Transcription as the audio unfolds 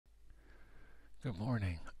Good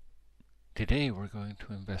morning. Today we're going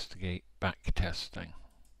to investigate backtesting.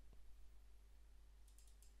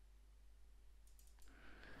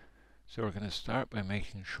 So we're going to start by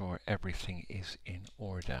making sure everything is in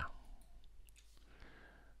order.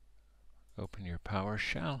 Open your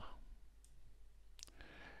PowerShell.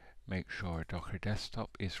 Make sure Docker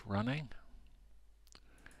Desktop is running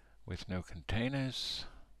with no containers.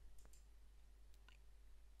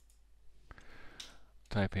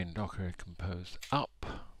 Type in Docker compose up.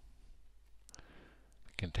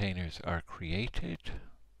 Containers are created.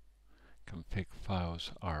 Config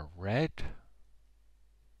files are read.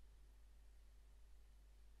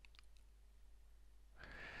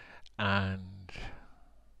 And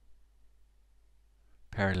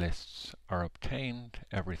pair lists are obtained.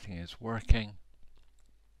 Everything is working.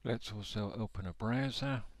 Let's also open a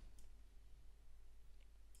browser.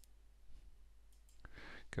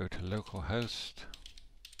 Go to localhost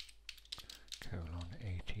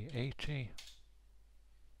 :8080.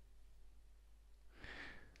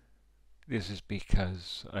 This is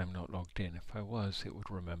because I'm not logged in. If I was, it would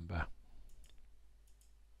remember.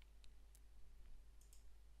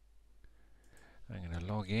 I'm going to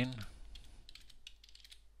log in.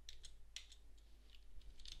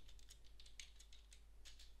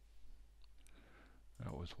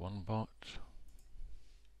 That was one bot.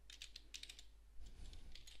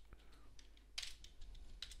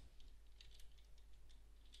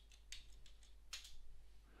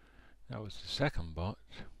 That was the second bot.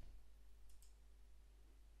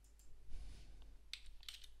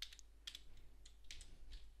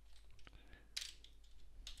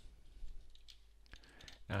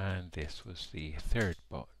 And this was the third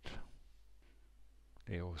bot.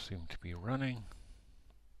 They all seem to be running.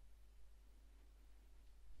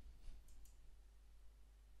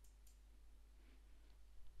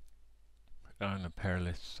 And the pair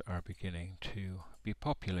lists are beginning to be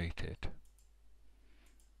populated.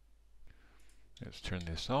 Let's turn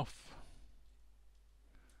this off.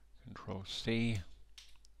 Control C.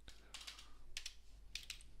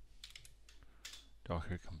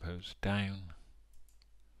 Docker compose down.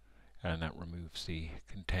 And that removes the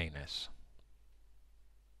containers.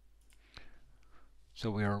 So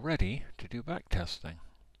we are ready to do backtesting.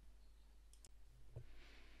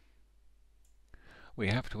 We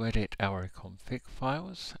have to edit our config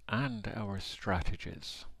files and our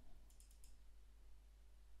strategies.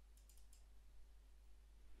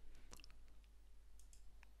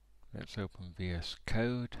 Let's open VS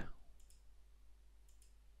Code.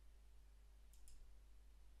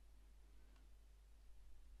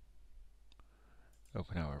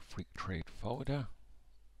 Open our Freqtrade folder.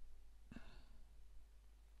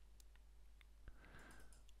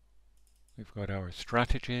 We've got our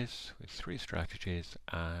strategies with 3 strategies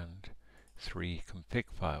and 3 config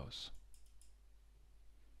files.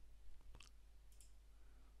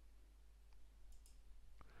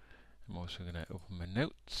 I'm also going to open my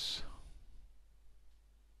notes.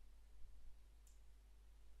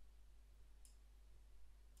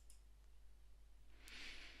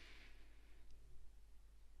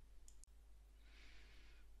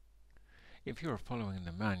 If you are following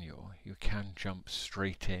the manual, you can jump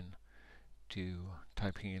straight in to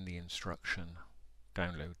typing in the instruction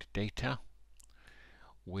download data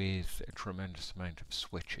with a tremendous amount of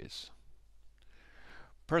switches.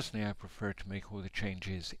 Personally, I prefer to make all the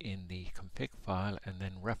changes in the config file and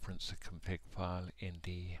then reference the config file in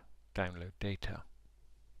the download data.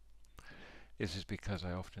 This is because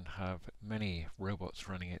I often have many robots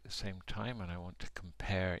running at the same time and I want to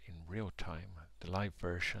compare in real time, the live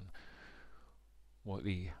version, what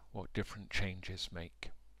different changes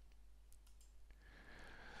make.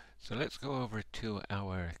 So let's go over to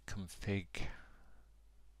our config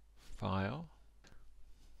file.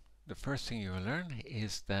 The first thing you will learn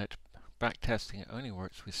is that backtesting only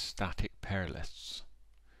works with static pair lists,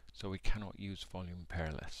 so we cannot use volume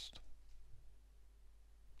pair list.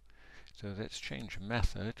 So let's change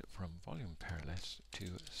method from volume pair list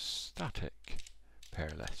to static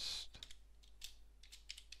pair list.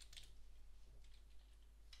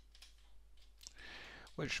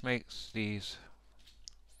 Which makes these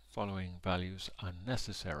following values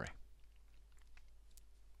unnecessary.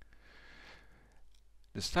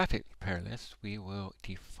 The static pair list we will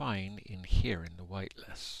define in here in the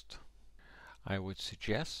whitelist. I would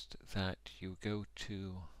suggest that you go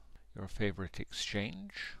to your favorite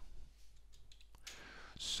exchange,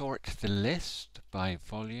 sort the list by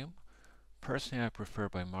volume. Personally, I prefer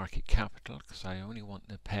by market capital because I only want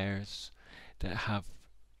the pairs that have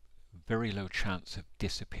very low chance of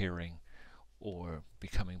disappearing or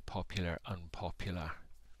becoming popular, unpopular.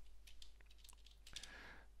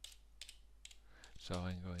 So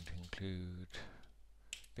I'm going to include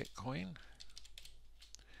Bitcoin.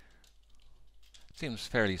 Seems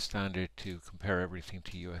fairly standard to compare everything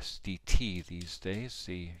to USDT these days,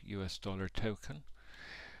 the US dollar token.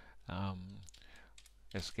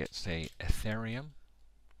 Let's get, say, Ethereum.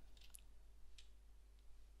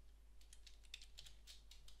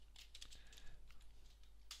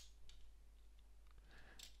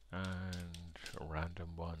 And a random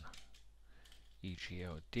one,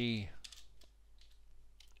 EGLD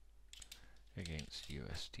against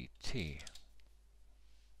USDT.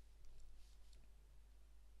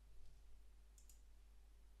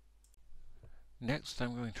 Next,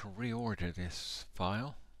 I'm going to reorder this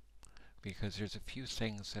file because there's a few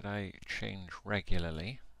things that I change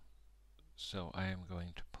regularly, so I am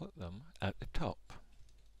going to put them at the top.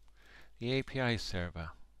 The API server.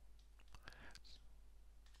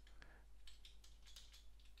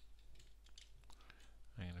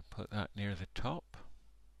 I'm going to put that near the top.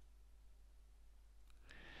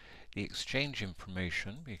 The exchange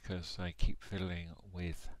information, because I keep fiddling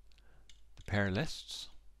with the pair lists.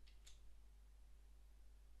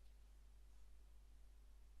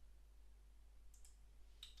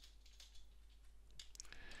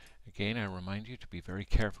 Again, I remind you to be very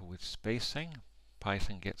careful with spacing.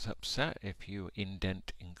 Python gets upset if you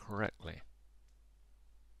indent incorrectly.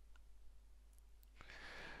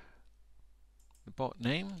 The bot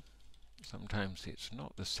name, sometimes it's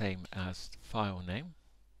not the same as the file name.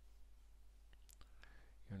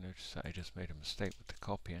 You'll notice that I just made a mistake with the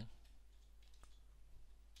copying.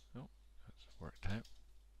 Oh, that's worked out.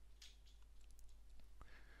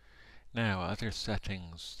 Now, other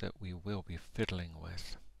settings that we will be fiddling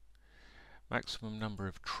with. Maximum number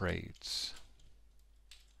of trades.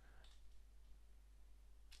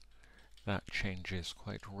 That changes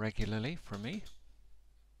quite regularly for me.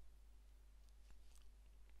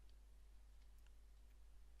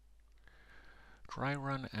 Dry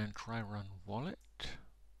run and dry run wallet.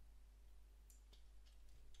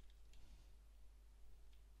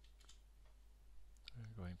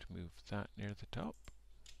 I'm going to move that near the top.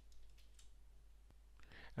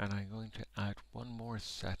 And I'm going to add one more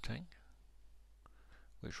setting,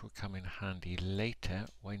 which will come in handy later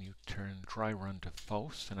when you turn dry run to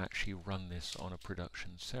false and actually run this on a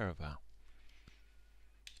production server.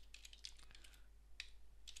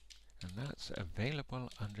 And that's available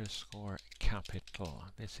 _ capital.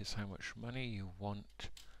 This is how much money you want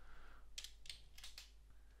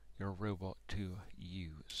your robot to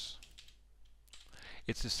use.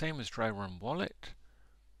 It's the same as dry run wallet,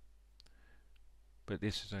 but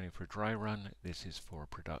this is only for dry run, this is for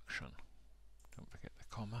production. Don't forget the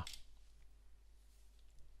comma.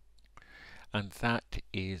 And that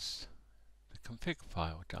is the config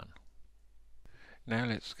file done. Now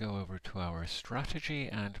let's go over to our strategy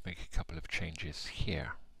and make a couple of changes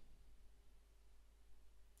here.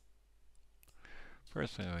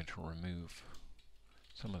 First, I'm going to remove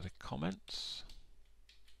some of the comments.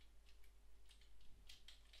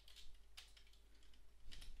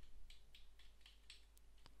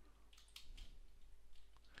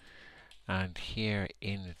 And here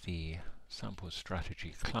in the sample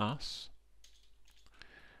strategy class,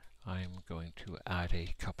 I'm going to add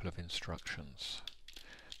a couple of instructions.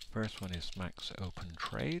 First one is max open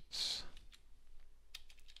trades.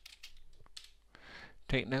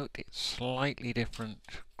 Take note, it's slightly different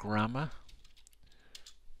grammar.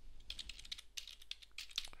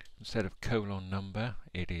 Instead of colon number,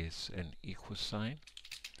 it is an equal sign.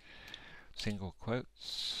 Single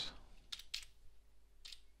quotes.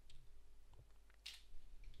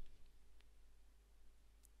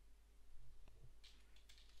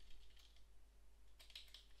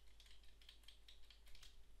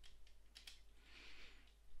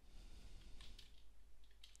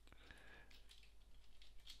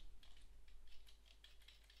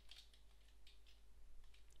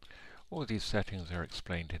 All these settings are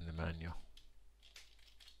explained in the manual.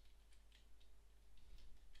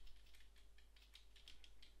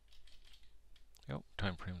 Oh,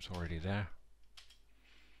 time frame's already there.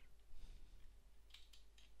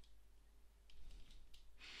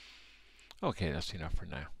 Okay, that's enough for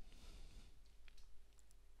now.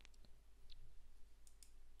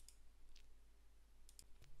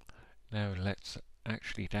 Now let's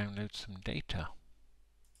actually download some data.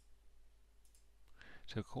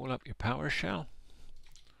 So call up your PowerShell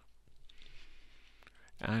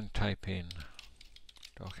and type in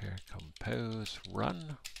docker compose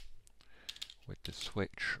run with the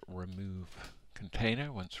switch remove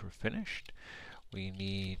container. Once we're finished, we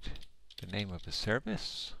need the name of the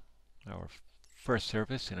service. Our first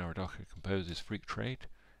service in our Docker Compose is Freqtrade.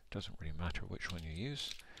 Doesn't really matter which one you use.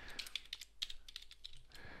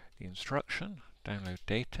 the instruction, download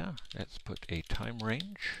data. Let's put a time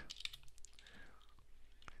range,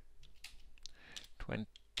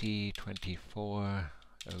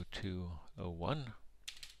 2024-02-01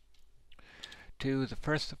 to the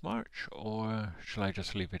 1st of March, or shall I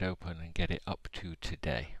just leave it open and get it up to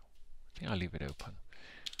today? I think I'll leave it open.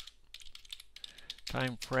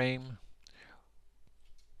 Time frame.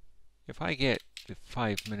 If I get the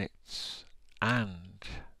 5 minutes and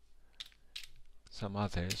some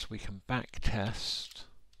others, we can back test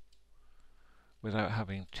without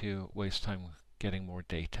having to waste time getting more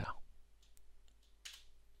data.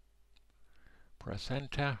 Press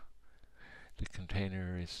enter. The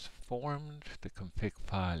container is formed. The config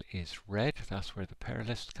file is read. That's where the pair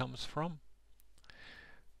list comes from.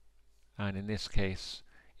 And in this case,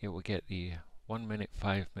 it will get the 1 minute,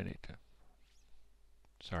 5 minute,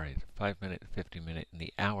 sorry, 5 minute, 50 minute, and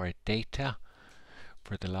the hour data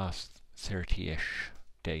for the last 30-ish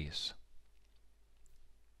days.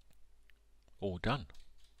 All done.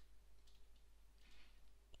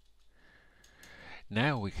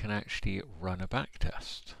 Now we can actually run a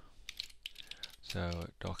backtest. So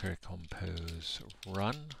docker compose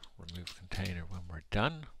run, remove container when we're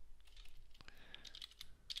done.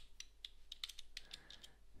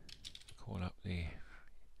 Call up the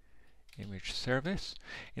image service.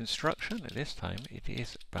 Instruction, at this time it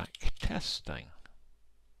is backtesting.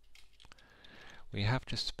 We have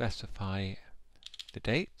to specify the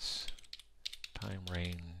dates, time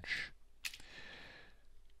range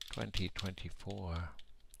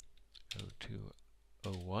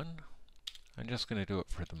 2024-02-01. I'm just going to do it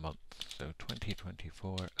for the month, so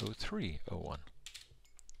 2024-03-01.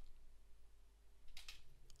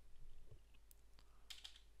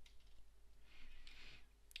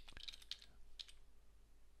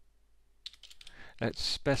 Let's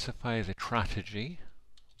specify the strategy.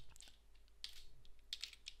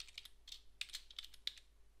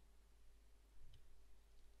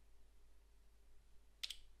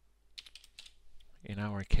 In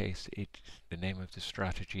our case, the name of the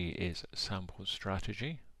strategy is sample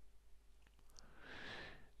strategy.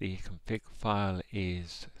 The config file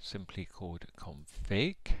is simply called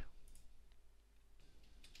config.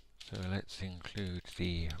 So let's include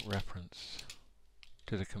the reference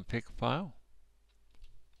to the config file.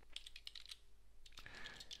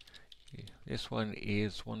 This one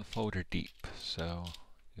is one folder deep, so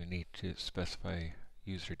you need to specify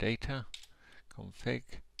user data,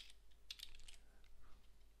 config,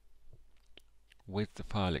 with the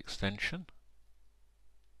file extension.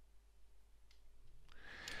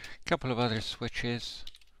 A couple of other switches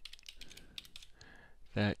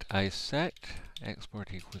that I set,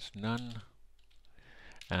 export equals none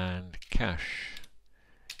and cache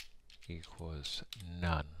equals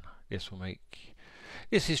none.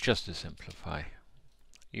 This is just to simplify.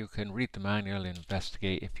 You can read the manual and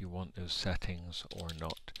investigate if you want those settings or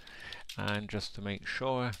not. And just to make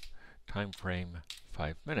sure, time frame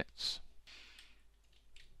 5 minutes.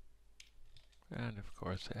 And of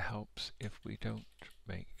course it helps if we don't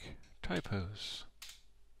make typos.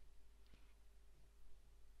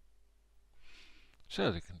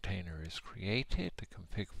 So the container is created, the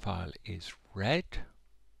config file is read,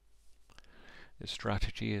 the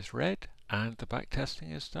strategy is read, and the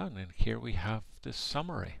backtesting is done. And here we have the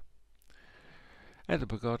summary. At the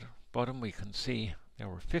bottom we can see there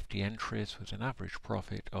were 50 entries with an average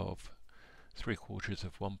profit of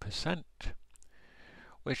 0.75%.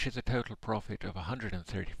 which is a total profit of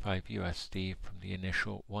 135 USD from the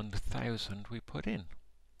initial 1,000 we put in.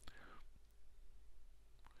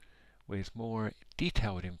 With more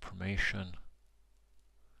detailed information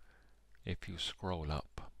if you scroll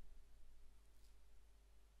up.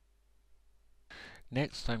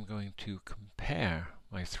 Next, I'm going to compare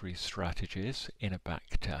my 3 strategies in a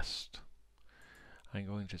backtest. I'm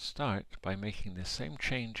going to start by making the same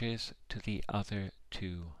changes to the other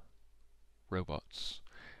 2 robots.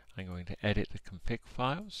 I'm going to edit the config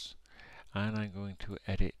files, and I'm going to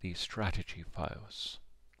edit the strategy files,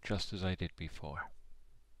 just as I did before.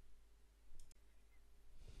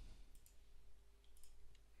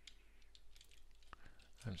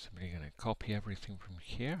 I'm simply going to copy everything from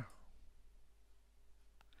here.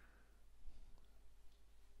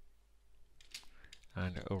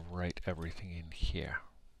 And overwrite everything in here.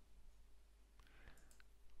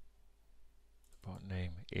 The bot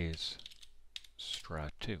name is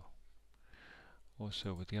strat2.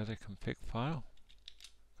 Also with the other config file,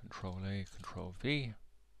 Control A, Control V.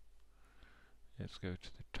 Let's go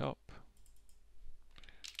to the top.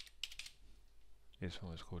 This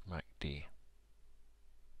one was called MacD.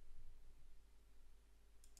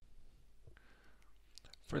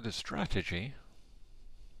 For the strategy,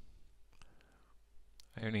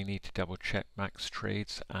 I only need to double check max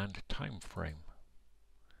trades and time frame.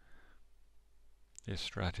 This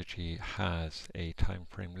strategy has a time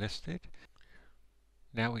frame listed.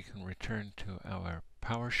 Now we can return to our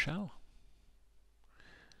PowerShell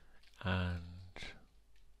and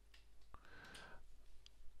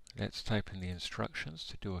let's type in the instructions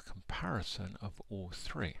to do a comparison of all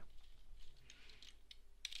three.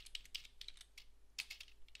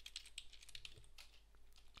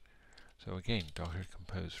 So again, docker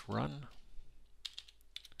compose run,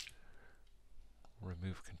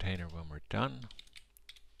 remove container when we're done,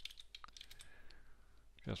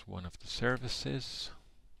 just one of the services.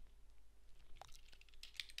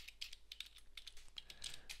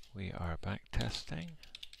 We are backtesting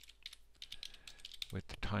with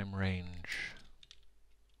the time range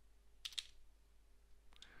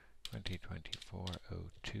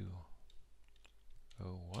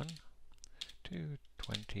 2024-02-01 to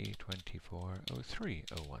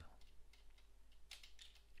 2024-03-01.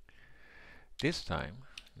 This time,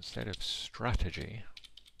 instead of strategy,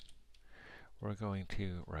 we're going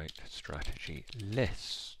to write strategy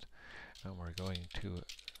list, and we're going to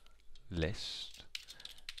list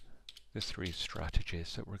the three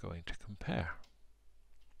strategies that we're going to compare.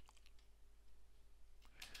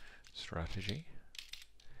 Strategy,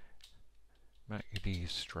 MACD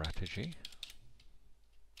strategy,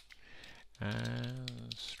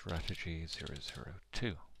 and strategy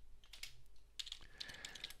 002.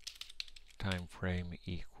 Time frame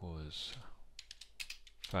equals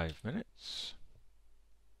 5 minutes.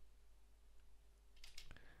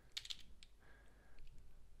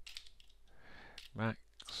 Max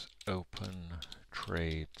open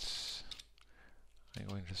trades, I'm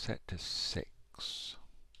going to set to 6.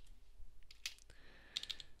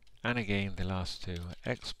 And again, the last two,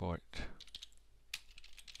 export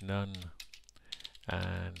none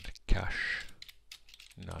and cache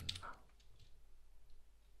none.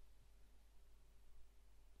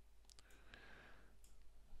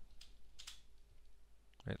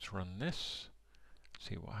 Let's run this,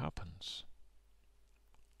 see what happens.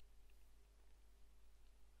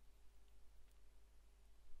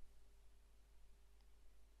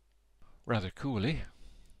 Rather coolly,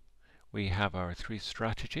 we have our three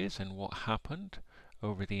strategies and what happened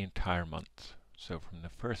over the entire month. So from the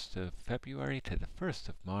 1st of February to the 1st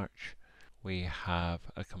of March, we have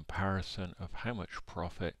a comparison of how much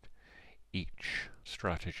profit each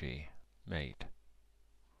strategy made.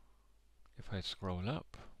 If I scroll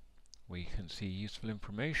up, we can see useful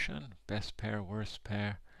information, best pair, worst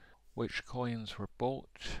pair, which coins were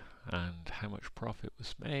bought and how much profit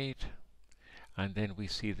was made, and then we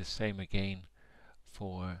see the same again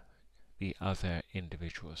for the other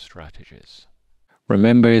individual strategies.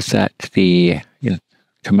 Remember that the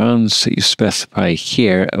commands that you specify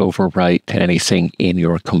here overwrite anything in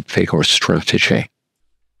your config or strategy.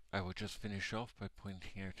 I will just finish off by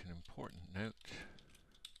pointing out an important note.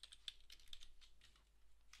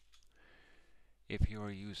 If you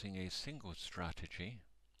are using a single strategy,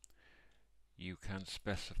 you can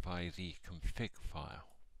specify the config file.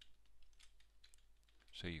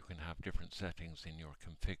 So you can have different settings in your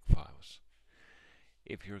config files.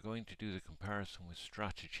 If you're going to do the comparison with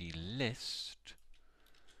strategy list,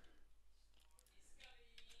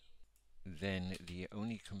 then the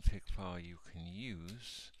only config file you can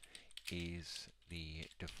use is the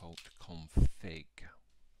default config.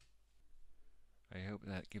 I hope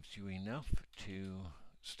that gives you enough to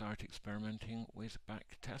start experimenting with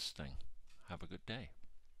backtesting. Have a good day.